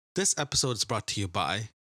This episode is brought to you by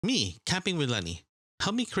me, Camping with Lenny.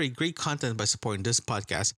 Help me create great content by supporting this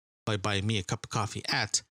podcast by buying me a cup of coffee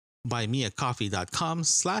at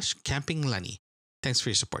buymeacoffee.com/campinglenny. Thanks for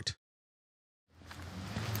your support.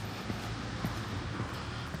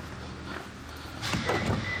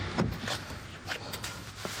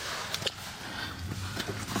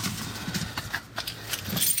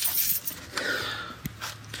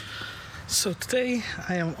 So today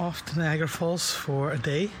I am off to Niagara Falls for a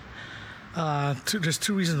day. There's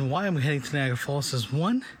two reasons why I'm heading to Niagara Falls.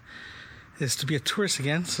 One is to be a tourist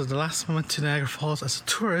again. So the last time I went to Niagara Falls as a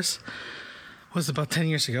tourist was about 10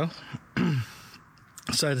 years ago.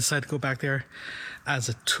 So I decided to go back there as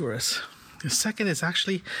a tourist. The second is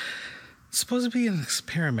actually supposed to be an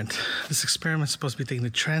experiment. This experiment is supposed to be taking the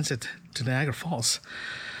transit to Niagara Falls.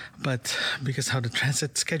 But because how the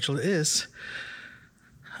transit schedule is,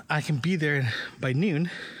 I can be there by noon,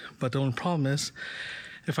 but the only problem is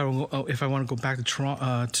if I want to go back to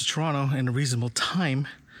Toronto in a reasonable time,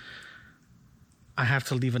 I have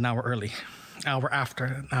to leave an hour early, an hour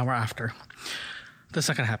after. That's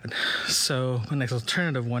not gonna happen. So the next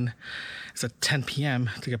alternative one is at 10 p.m.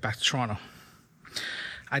 to get back to Toronto.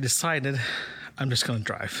 I decided I'm just gonna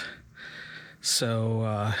drive. So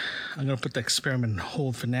I'm gonna put the experiment on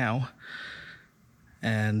hold for now,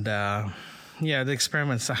 and yeah, the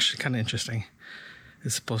experiment is actually kind of interesting.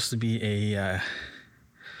 It's supposed to be a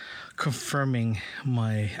confirming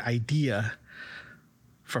my idea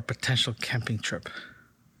for a potential camping trip.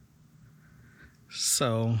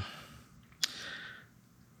 So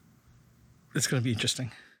it's going to be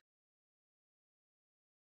interesting.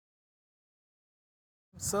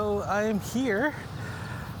 So I am here.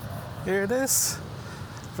 Here it is.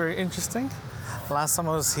 Very interesting. Last time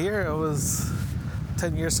I was here, it was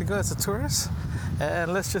 10 years ago as a tourist,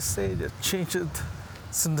 and let's just say it changed it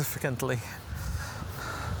significantly.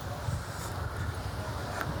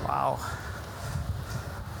 Wow.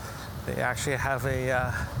 They actually have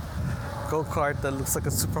a go-kart that looks like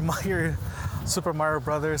a Super Mario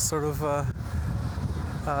Brothers sort of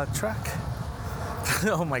track.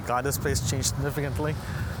 Oh my god, this place changed significantly.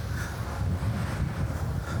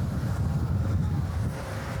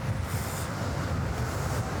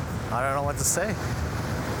 I don't know what to say.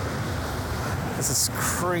 This is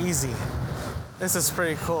crazy. This is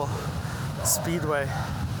pretty cool. Speedway.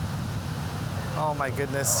 Oh my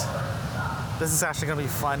goodness. This is actually gonna be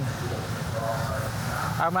fun.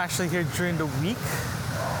 I'm actually here during the week,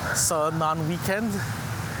 so non-weekend.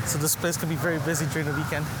 So this place can be very busy during the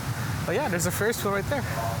weekend. But yeah, there's a Ferris wheel right there.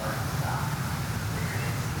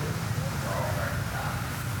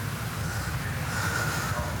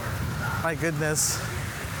 My goodness.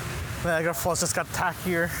 Niagara Falls just got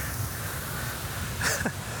tackier.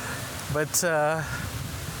 But I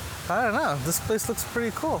don't know, this place looks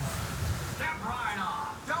pretty cool. Step right on.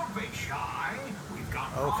 Don't be shy. We've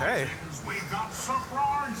got Okay. prizes. We've got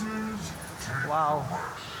surprises. Wow.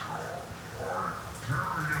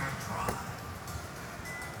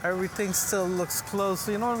 Everything still looks closed.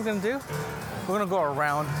 So you know what we're gonna do? We're gonna go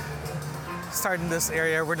around, starting this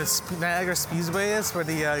area where the Niagara Speedway is, where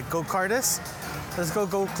the go-kart is. Let's go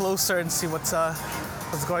closer and see what's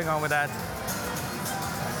going on with that.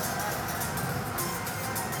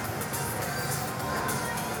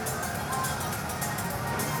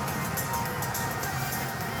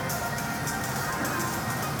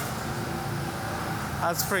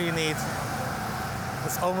 That's pretty neat.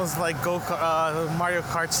 It's almost like Mario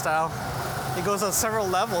Kart style. It goes on several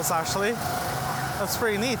levels actually. That's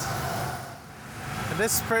pretty neat. And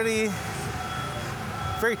it's very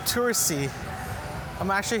touristy.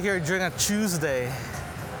 I'm actually here during a Tuesday,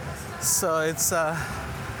 so it's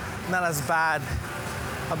not as bad.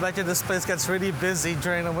 I bet you this place gets really busy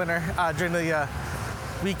during the winter, during the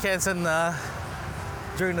weekends and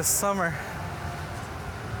during the summer.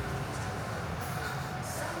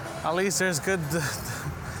 At least there's good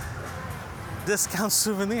discount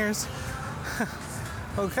souvenirs.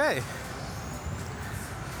 Okay,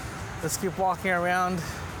 let's keep walking around.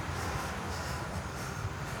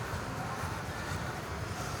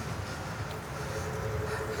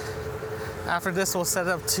 After this, we'll set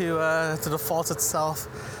up to the falls itself.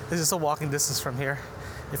 It's just a walking distance from here,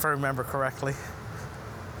 if I remember correctly.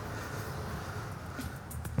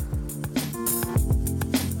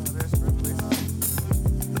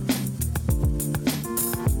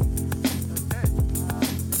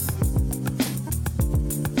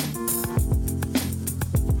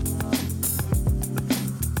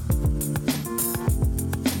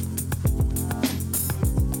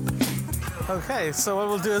 Okay, so what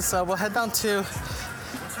we'll do is we'll head down to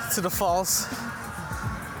the falls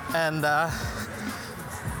and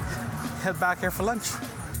head back here for lunch.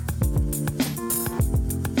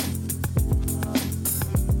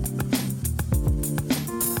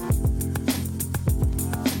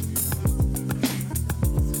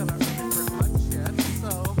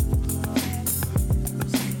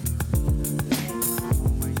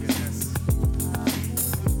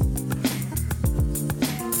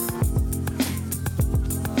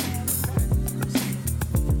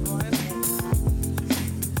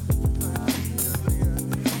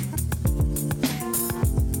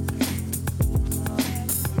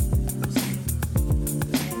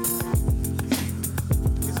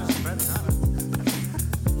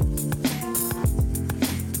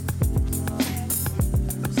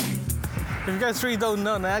 If you guys really don't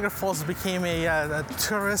know, Niagara Falls became a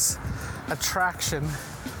tourist attraction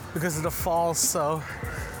because of the falls, so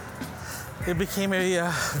it became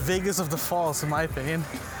a Vegas of the falls in my opinion,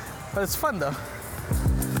 but it's fun though.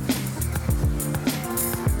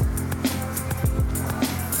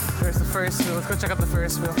 There's the Ferris wheel. Let's go check out the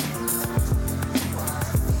Ferris wheel.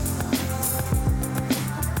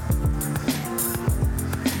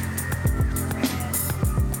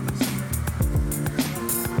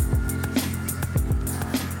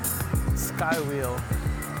 Sky wheel.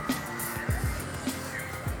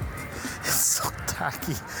 It's so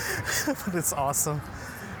tacky, but it's awesome.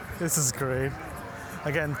 This is great.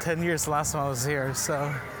 Again, 10 years the last time I was here,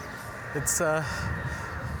 so it's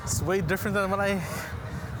way different than what I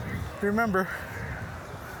remember.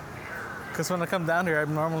 Because when I come down here,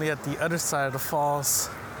 I'm normally at the other side of the falls,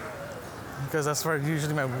 because that's where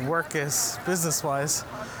usually my work is, business-wise.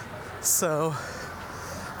 So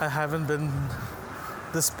I haven't been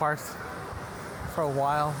this part for a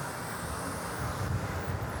while.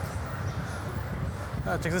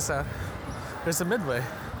 Oh, check this out. There's the Midway.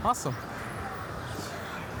 Awesome.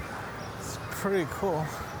 It's pretty cool.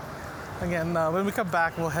 Again, when we come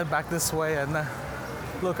back, we'll head back this way and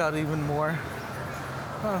look out even more.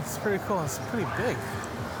 Oh, it's pretty cool. It's pretty big.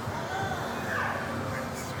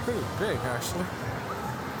 It's pretty big, actually.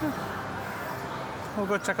 We'll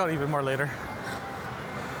go check out even more later.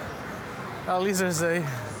 At least there's a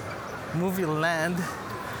Movie Land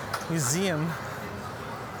Museum.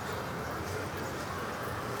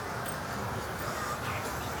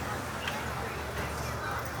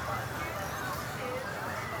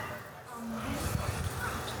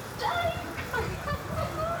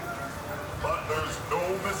 But there's no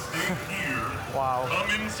mistake here. Wow. Come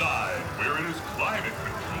inside where it is climate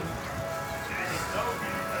controlled. Take a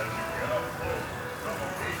selfie as you get up close.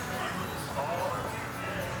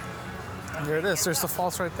 And there it is. There's the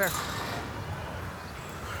falls right there.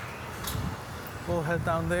 We'll head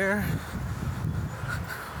down there.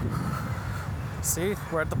 See,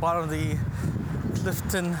 we're at the bottom of the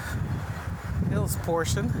Clifton Hills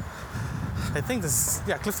portion. I think this is,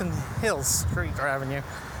 yeah, Clifton Hills Street or Avenue.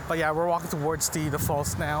 But yeah, we're walking towards the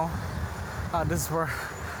falls now. This is where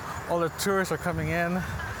all the tourists are coming in.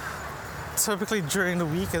 Typically during the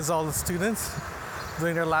week is all the students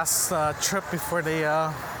doing their last trip before they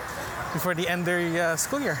end their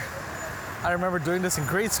school year. I remember doing this in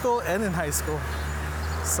grade school and in high school.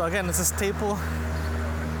 So again, it's a staple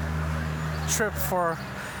trip for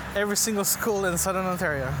every single school in Southern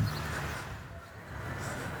Ontario.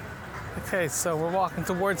 Okay, so we're walking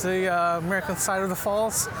towards the American side of the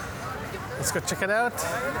falls. Let's go check it out.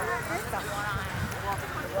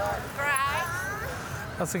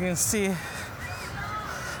 As you can see,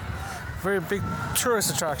 very big tourist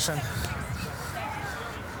attraction.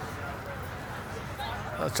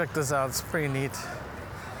 Check this out, it's pretty neat.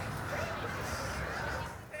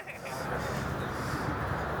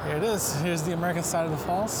 Here it is. Here's the American side of the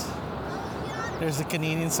falls. There's the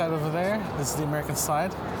Canadian side over there. This is the American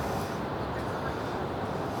side.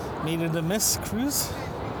 Meet in the Mist cruise.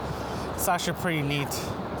 It's actually pretty neat.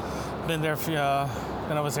 Been there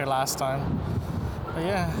when I was there last time. But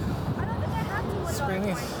yeah, it's pretty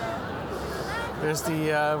neat. There's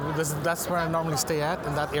that's where I normally stay at,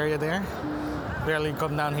 in that area there. Barely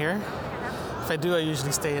come down here. If I do, I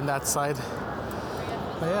usually stay in that side.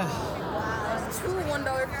 But yeah. $1.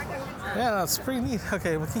 Yeah, that's pretty neat.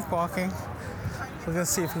 Okay, we'll keep walking. We're gonna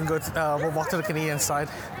see if we can go. We'll walk to the Canadian side.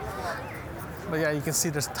 But yeah, you can see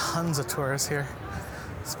there's tons of tourists here.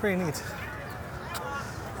 It's pretty neat.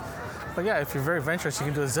 But yeah, if you're very adventurous, you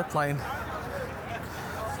can do a zip line.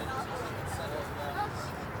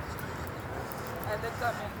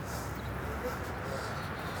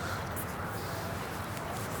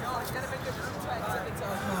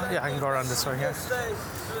 Yeah, I can go around this way here.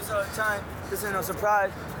 This ain't no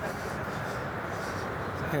surprise.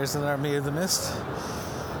 Here's another Meet in the Mist.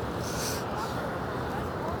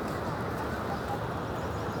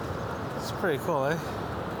 Pretty cool, eh?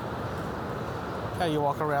 Yeah, you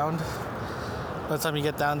walk around. By the time you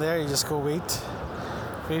get down there, you just go wait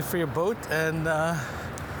for your boat, and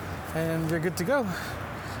you're good to go.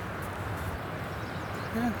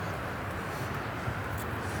 Yeah.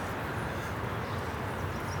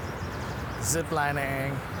 Zip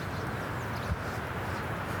lining.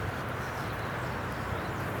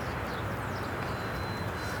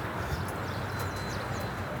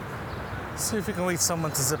 See if we can wait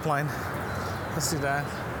someone to zip line. Let's do that.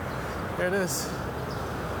 There it is.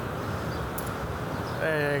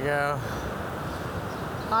 There you go.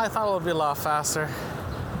 I thought it would be a lot faster,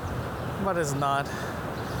 but it's not.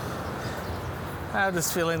 I have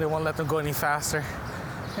this feeling they won't let them go any faster.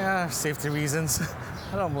 Yeah, safety reasons.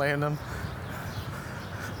 I don't blame them.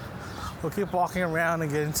 We'll keep walking around and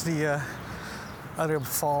get into the other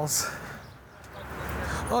falls.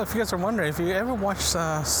 Oh, if you guys are wondering, if you ever watched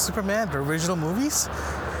Superman, the original movies,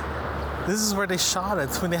 this is where they shot it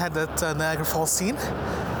when they had that Niagara Falls scene.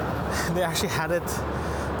 They actually had it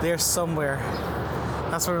there somewhere.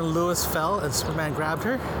 That's where Lois fell and Superman grabbed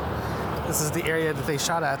her. This is the area that they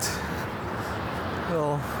shot at.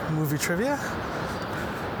 Little movie trivia.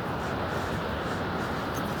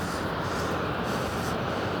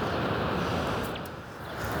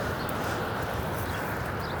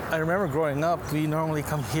 I remember growing up, we normally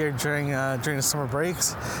come here during the summer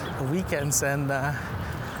breaks, the weekends, and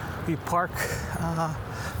we park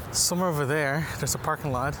somewhere over there. There's a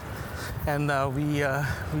parking lot, and we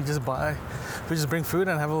just bring food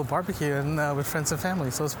and have a little barbecue and with friends and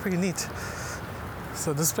family. So it's pretty neat.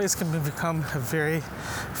 So this place can become a very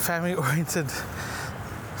family-oriented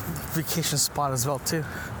vacation spot as well too.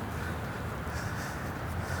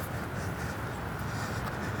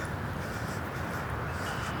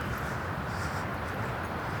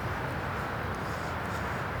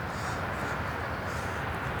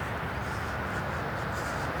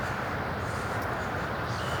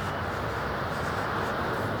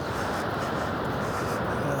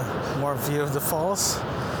 More view of the falls.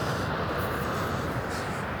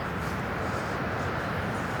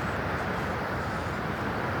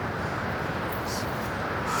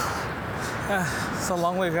 It's a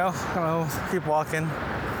long way to go. I'll keep walking.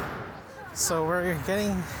 So we're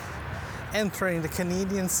entering the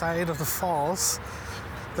Canadian side of the falls,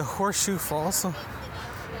 the Horseshoe Falls. So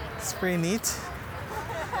it's pretty neat.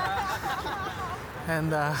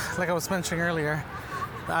 And like I was mentioning earlier,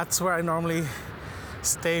 that's where I normally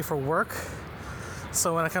stay for work.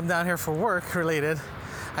 So when I come down here for work related,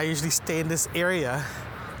 I usually stay in this area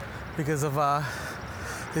because of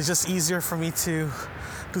it's just easier for me to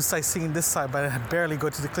do sightseeing this side, but I barely go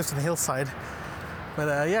to the cliffs and the hillside.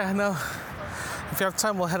 But yeah, no, if you have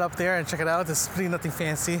time, we'll head up there and check it out. It's really nothing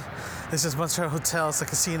fancy. It's just a bunch of hotels, a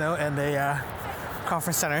casino, and a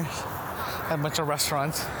conference center, and a bunch of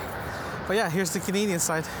restaurants. But yeah, here's the Canadian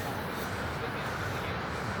side.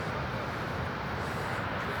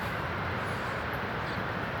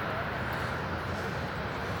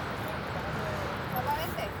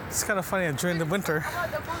 It's kind of funny, during the winter,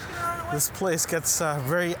 this place gets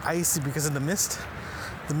very icy because of the mist.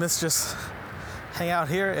 The mist just hang out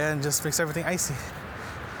here and just makes everything icy.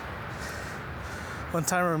 One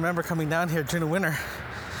time I remember coming down here during the winter,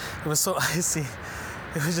 it was so icy,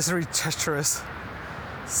 it was just really treacherous.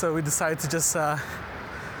 So we decided to just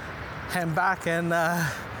hand back and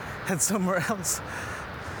head somewhere else.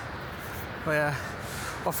 But yeah,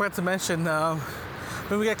 I forgot to mention,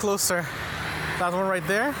 when we get closer, that one right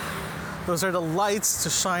there, those are the lights to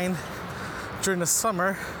shine during the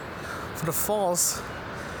summer for the falls.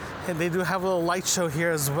 And they do have a little light show here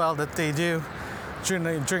as well that they do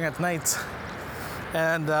during at night.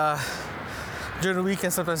 And during the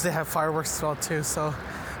weekend, sometimes they have fireworks as well too. So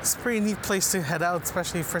it's a pretty neat place to head out,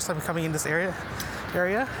 especially first time coming in this area.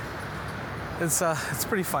 It's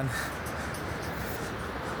pretty fun.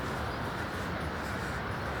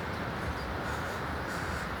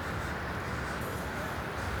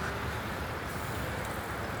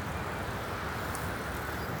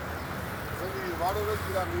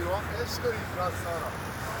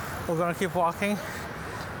 We're gonna keep walking.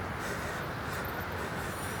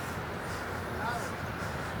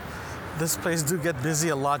 This place do get busy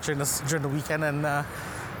a lot during the weekend and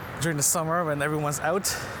during the summer when everyone's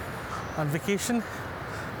out on vacation.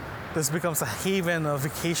 This becomes a haven of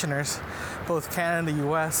vacationers, both Canada and the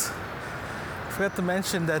US. I forgot to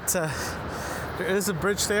mention that there is a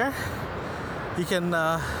bridge there. You can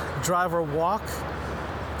drive or walk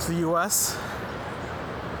to the US.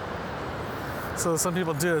 So some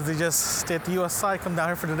people do is they just stay at the US side, come down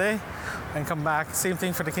here for the day, and come back. Same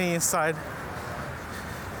thing for the Canadian side.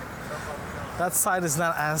 That side is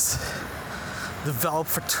not as developed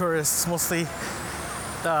for tourists, mostly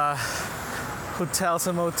hotels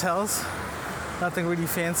and motels. Nothing really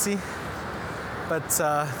fancy, but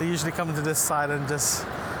they usually come to this side and just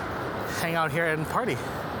hang out here and party.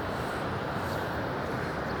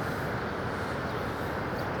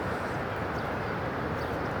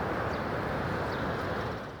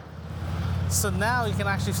 So now you can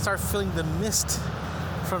actually start feeling the mist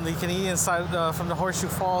from the Canadian side, from the Horseshoe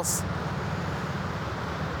Falls.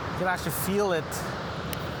 You can actually feel it.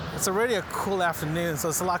 It's already a cool afternoon, so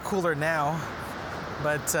it's a lot cooler now.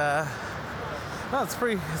 But no,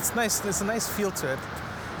 it's nice. It's a nice feel to it.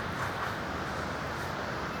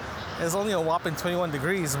 It's only a whopping 21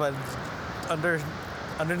 degrees, but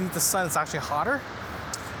underneath the sun, it's actually hotter.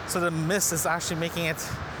 So the mist is actually making it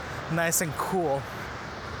nice and cool.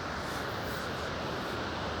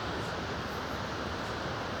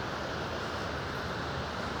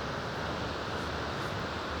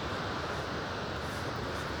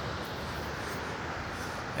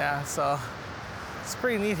 Yeah, so it's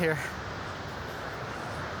pretty neat here.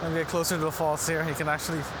 When we get closer to the falls here, you can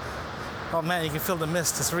actually, oh man, you can feel the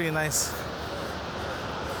mist. It's really nice.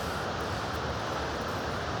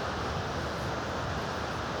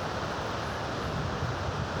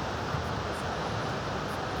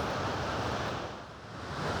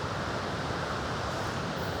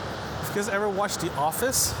 If you guys ever watched The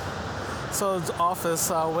Office, so The Office,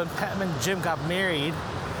 when Pam and Jim got married,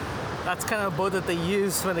 that's kind of a boat that they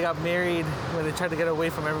used when they got married, when they tried to get away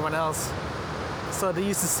from everyone else. So they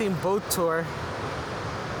used the same boat tour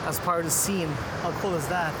as part of the scene. How cool is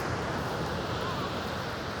that?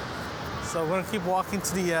 So we're gonna keep walking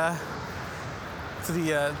to the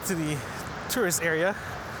tourist area.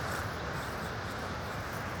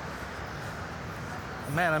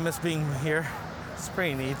 Man, I miss being here. It's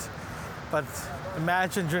pretty neat. But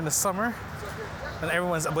imagine during the summer when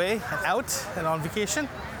everyone's away and out and on vacation,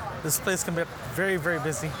 this place can be very, very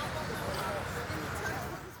busy.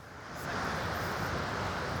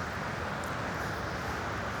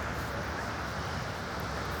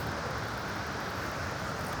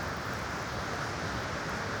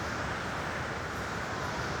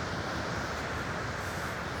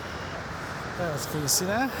 Can you see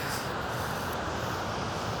that?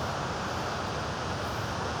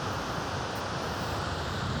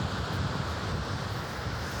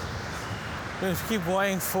 If you keep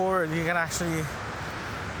going forward, you can actually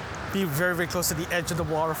be very, very close to the edge of the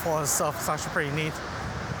waterfall itself. It's actually pretty neat.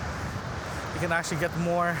 You can actually get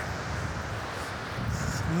more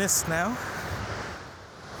mist now.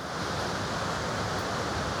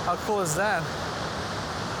 How cool is that?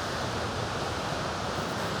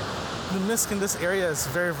 The mist in this area is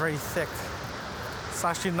very, very thick. It's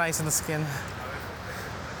actually nice in the skin.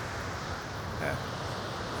 Yeah.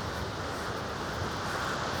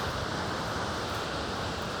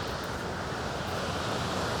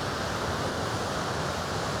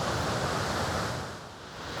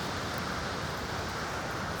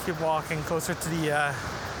 Keep walking closer to the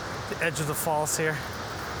edge of the falls here.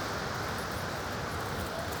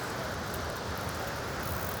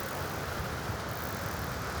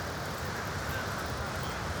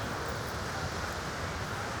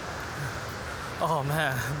 Oh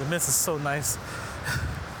man, the mist is so nice.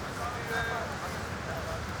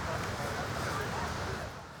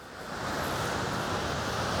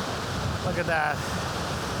 Look at that.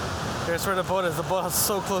 Here's where the boat is. The boat is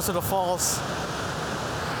so close to the falls.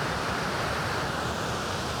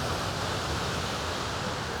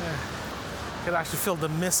 You can actually feel the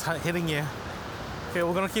mist hitting you. Okay,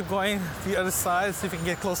 we're gonna keep going to the other side, see if we can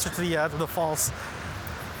get closer to the falls.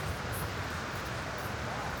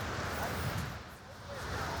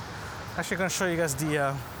 Actually, gonna show you guys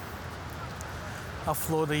how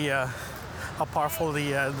powerful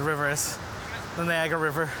the river is, the Niagara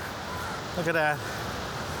River. Look at that.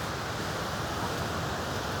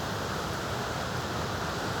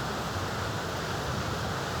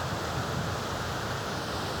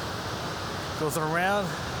 Goes around.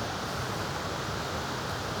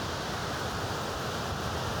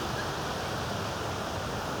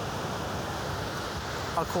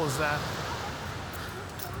 How cool is that?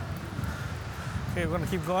 Okay, we're gonna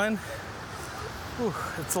keep going. Ooh,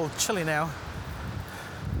 it's a little chilly now.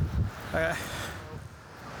 Okay.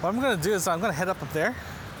 What I'm gonna do is I'm gonna head up there,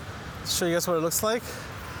 show you guys what it looks like.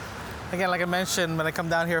 Again, like I mentioned, when I come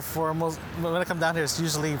down here, it's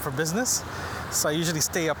usually for business. So I usually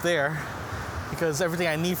stay up there because everything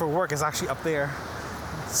I need for work is actually up there.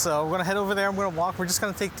 So we're gonna head over there. I'm gonna walk. We're just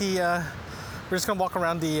gonna take we're just gonna walk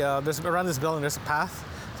around around this building. There's a path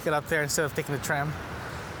to get up there instead of taking the tram,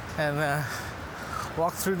 and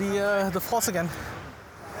walk through the falls again.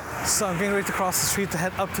 So I'm getting ready to cross the street to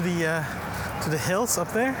head up to the hills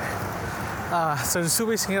up there. So there's two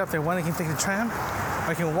ways to get up there. One, I can take the tram,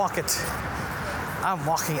 or I can walk it. I'm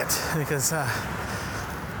walking it because I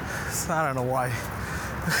don't know why.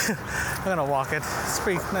 I'm gonna walk it. It's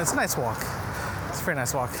a nice walk. It's a very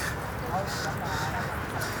nice walk.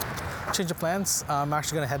 Change of plans. I'm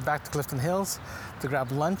actually gonna head back to Clifton Hills to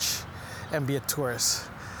grab lunch and be a tourist.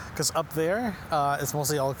 Because up there, it's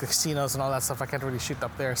mostly all casinos and all that stuff. I can't really shoot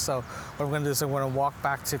up there. So what I'm gonna do is I'm gonna walk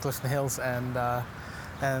back to Clifton Hills and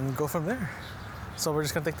go from there. So we're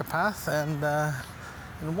just gonna take the path and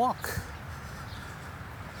walk.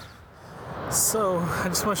 So I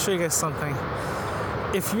just want to show you guys something.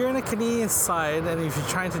 If you're in the Canadian side and if you're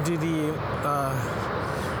trying to do the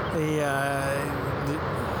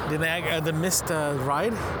Niagara, the mist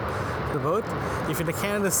ride, the boat, if you're the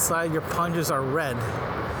Canada side, your ponchos are red.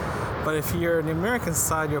 But if you're on the American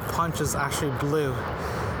side, your poncho is actually blue.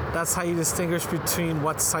 That's how you distinguish between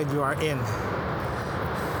what side you are in.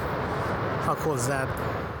 How cool is that?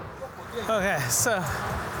 Okay, so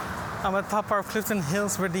I'm at the top part of Clifton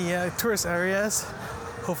Hills where the tourist area is.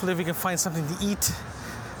 Hopefully we can find something to eat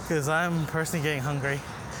because I'm personally getting hungry.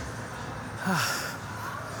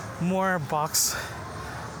 More box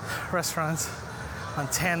restaurants,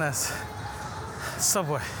 Montana's,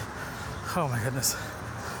 Subway. Oh my goodness.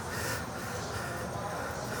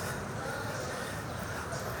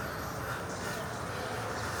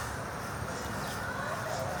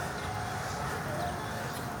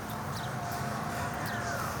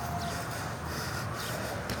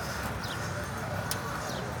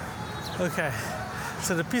 Okay,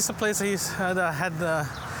 so the pizza place I had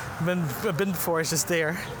been before is just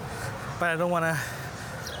there, but I don't want to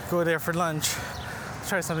go there for lunch.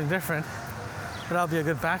 Try something different, but that'll be a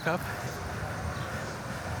good backup.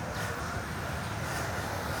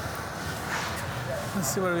 Let's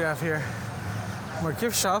see what we have here. More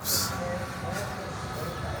gift shops.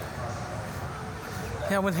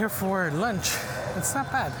 Yeah, I went here for lunch. It's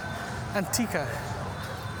not bad. Antica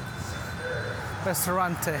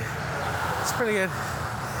Restaurante. It's pretty good.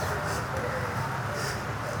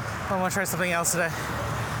 I want to try something else today.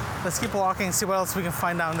 Let's keep walking and see what else we can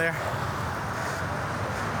find down there.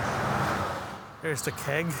 There's the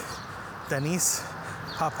Keg, Denny's,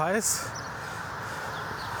 Popeyes.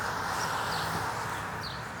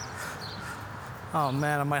 Oh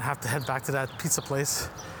man, I might have to head back to that pizza place.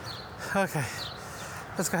 Okay,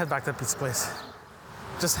 let's go head back to that pizza place.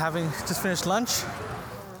 Just finished lunch.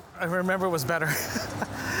 I remember it was better.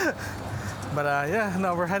 But yeah,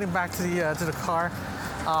 no, we're heading back to the car.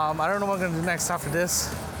 I don't know what I'm gonna do next after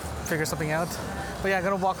this. Figure something out. But yeah, I'm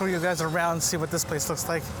gonna walk you guys around, see what this place looks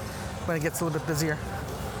like when it gets a little bit busier.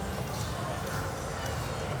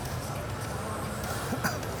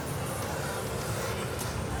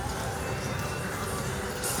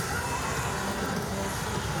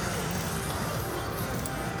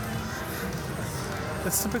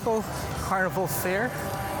 It's typical carnival fare.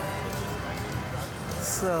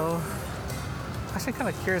 So, actually kind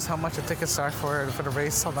of curious how much the tickets are for the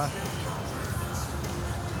race. Hold on.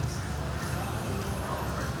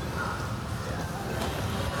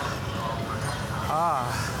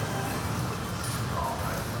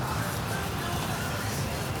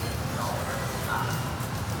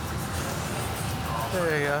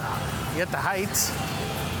 There you go. You get the height.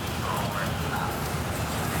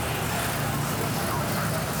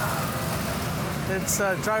 It's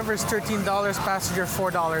driver's $13, passenger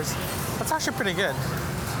 $4. That's actually pretty good.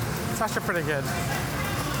 It's actually pretty good.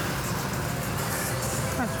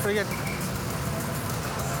 That's pretty good.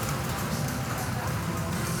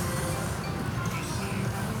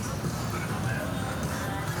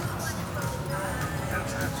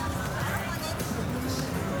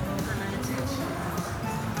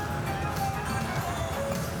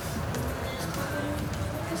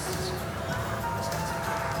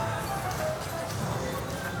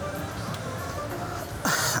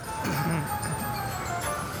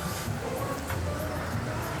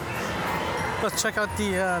 Let's check out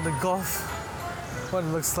the Gulf, what it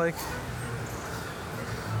looks like.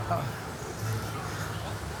 Oh.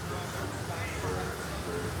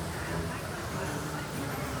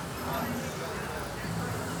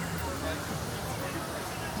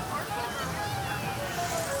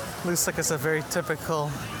 Looks like it's a very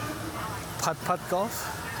typical putt-putt golf.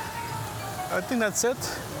 I think that's it.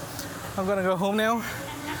 I'm gonna go home now.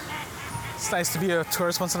 It's nice to be a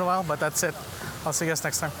tourist once in a while, but that's it. I'll see you guys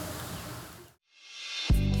next time.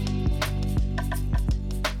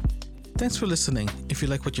 Thanks for listening. If you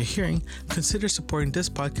like what you're hearing, consider supporting this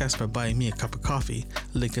podcast by buying me a cup of coffee,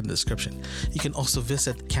 link in the description. You can also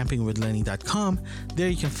visit campingwithlenny.com. There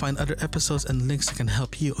you can find other episodes and links that can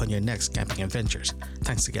help you on your next camping adventures.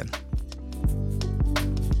 Thanks again.